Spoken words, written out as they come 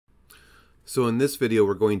So in this video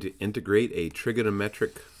we're going to integrate a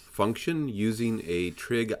trigonometric function using a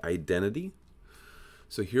trig identity.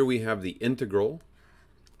 So here we have the integral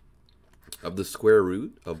of the square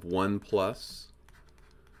root of 1 plus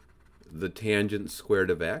the tangent squared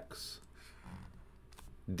of x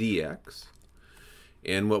dx.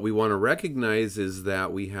 And what we want to recognize is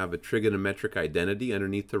that we have a trigonometric identity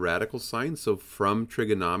underneath the radical sign. So from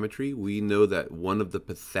trigonometry, we know that one of the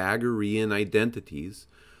Pythagorean identities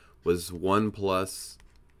was 1 plus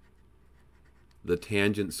the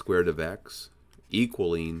tangent squared of x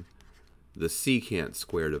equaling the secant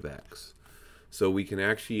squared of x. So we can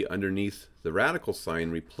actually, underneath the radical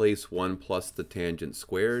sign, replace 1 plus the tangent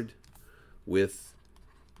squared with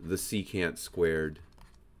the secant squared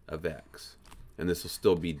of x. And this will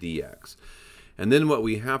still be dx. And then what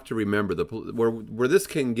we have to remember, where this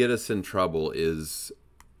can get us in trouble is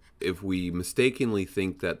if we mistakenly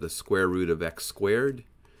think that the square root of x squared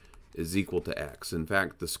is equal to x. In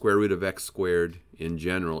fact, the square root of x squared in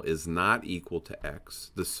general is not equal to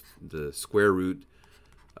x. The square root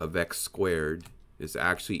of x squared is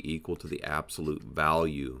actually equal to the absolute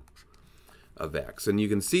value of x. And you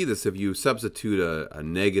can see this if you substitute a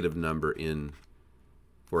negative number in,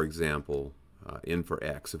 for example, in for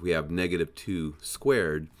x. If we have negative 2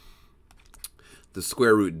 squared, the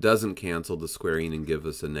square root doesn't cancel the squaring and give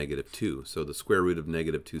us a negative 2. So the square root of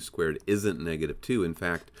negative 2 squared isn't negative 2. In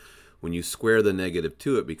fact, when you square the negative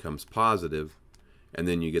 2, it becomes positive, and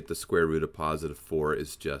then you get the square root of positive 4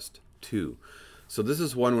 is just 2. So this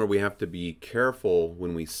is one where we have to be careful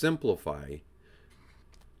when we simplify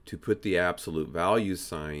to put the absolute value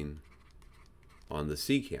sign on the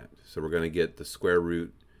secant. So we're going to get the square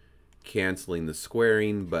root canceling the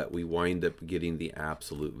squaring, but we wind up getting the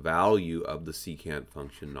absolute value of the secant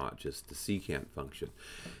function, not just the secant function.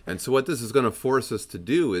 And so what this is going to force us to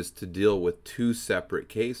do is to deal with two separate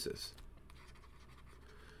cases.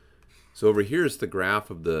 So over here is the graph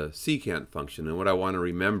of the secant function, and what I want to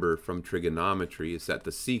remember from trigonometry is that the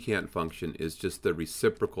secant function is just the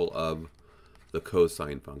reciprocal of the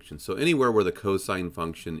cosine function. So anywhere where the cosine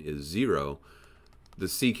function is 0, the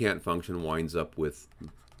secant function winds up with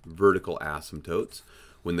vertical asymptotes.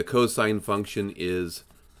 When the cosine function is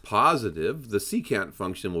positive, the secant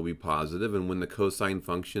function will be positive, and when the cosine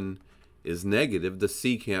function is negative, the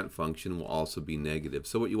secant function will also be negative.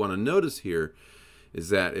 So what you want to notice here is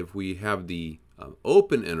that if we have the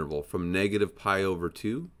open interval from negative pi over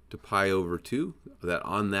 2 to pi over 2, that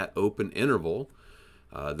on that open interval,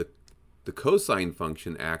 the cosine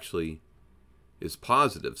function actually is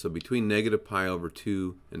positive. So between negative pi over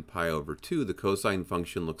 2 and pi over 2, the cosine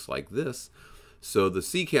function looks like this. So the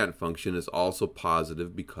secant function is also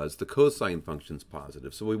positive because the cosine function is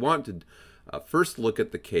positive. So we want to first look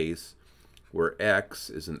at the case where x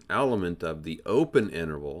is an element of the open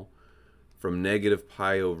interval from negative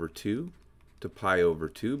pi over 2 to pi over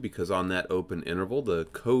 2, because on that open interval the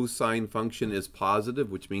cosine function is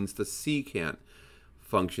positive, which means the secant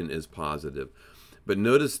function is positive. But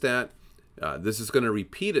notice that this is going to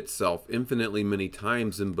repeat itself infinitely many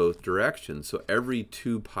times in both directions. So every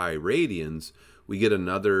 2 pi radians, we get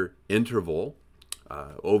another interval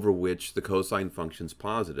over which the cosine function is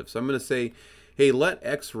positive. So I'm going to say, hey, let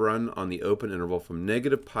x run on the open interval from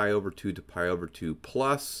negative pi over 2 to pi over 2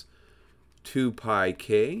 plus 2 pi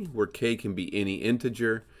k, where k can be any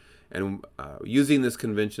integer. And using this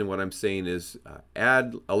convention, what I'm saying is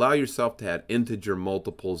allow yourself to add integer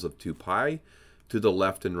multiples of 2 pi to the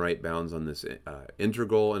left and right bounds on this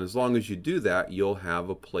integral. And as long as you do that, you'll have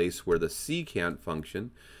a place where the secant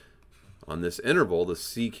function on this interval, the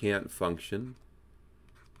secant function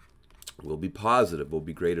will be positive, will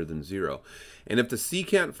be greater than 0. And if the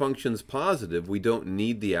secant function is positive, we don't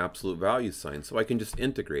need the absolute value sign. So I can just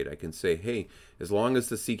integrate. I can say, hey, as long as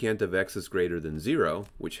the secant of x is greater than 0,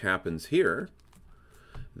 which happens here,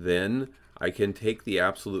 then I can take the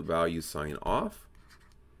absolute value sign off.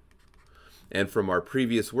 And from our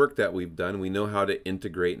previous work that we've done, we know how to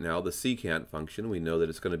integrate now the secant function. We know that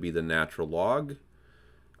it's going to be the natural log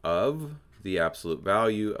of the absolute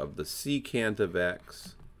value of the secant of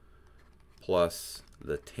x plus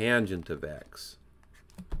the tangent of x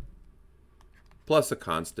plus a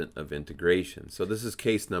constant of integration. So this is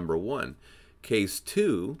case number 1. Case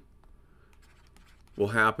 2 will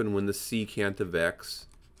happen when the secant of x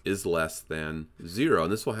is less than 0.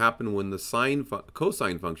 And this will happen when the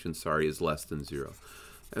cosine function, is less than 0.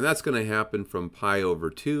 And that's going to happen from pi over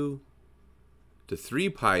 2 to 3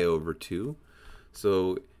 pi over 2.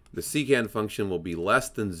 So the secant function will be less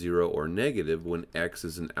than 0 or negative when x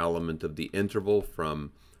is an element of the interval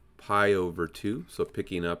from pi over 2, so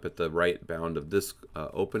picking up at the right bound of this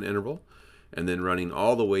open interval, and then running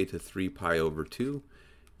all the way to 3 pi over 2.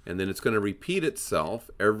 And then it's going to repeat itself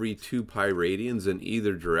every 2 pi radians in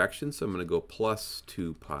either direction. So I'm going to go plus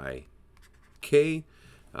 2 pi k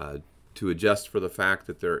to adjust for the fact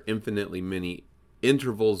that there are infinitely many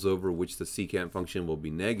intervals over which the secant function will be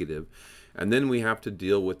negative. And then we have to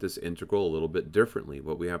deal with this integral a little bit differently.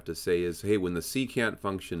 What we have to say is, hey, when the secant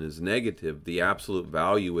function is negative, the absolute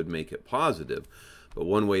value would make it positive. But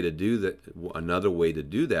one way to do that, another way to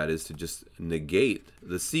do that is to just negate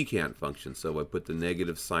the secant function. So I put the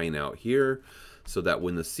negative sign out here so that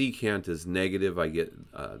when the secant is negative, I get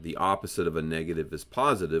the opposite of a negative is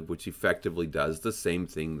positive, which effectively does the same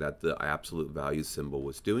thing that the absolute value symbol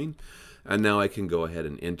was doing. And now I can go ahead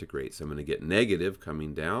and integrate. So I'm going to get negative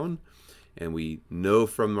coming down. And we know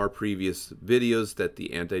from our previous videos that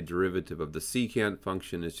the antiderivative of the secant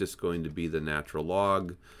function is just going to be the natural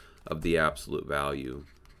log of the absolute value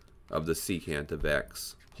of the secant of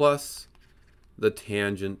x plus the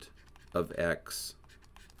tangent of x,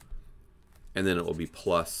 and then it will be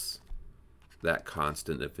plus that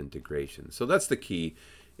constant of integration. So that's the key,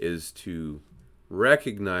 is to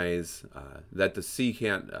recognize that the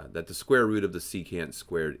secant, that the square root of the secant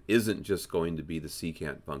squared isn't just going to be the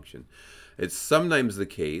secant function. It's sometimes the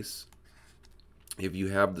case, if you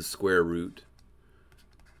have the square root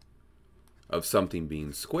of something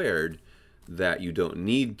being squared, that you don't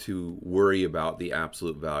need to worry about the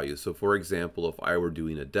absolute value. So for example, if I were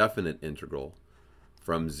doing a definite integral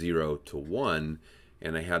from 0 to 1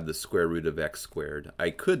 and I had the square root of x squared, I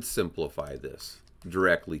could simplify this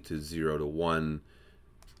directly to 0 to 1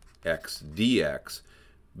 x dx,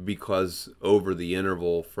 because over the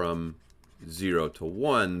interval from 0 to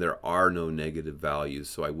 1 there are no negative values,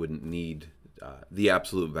 so I wouldn't need the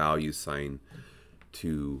absolute value sign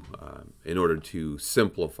to in order to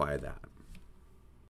simplify that.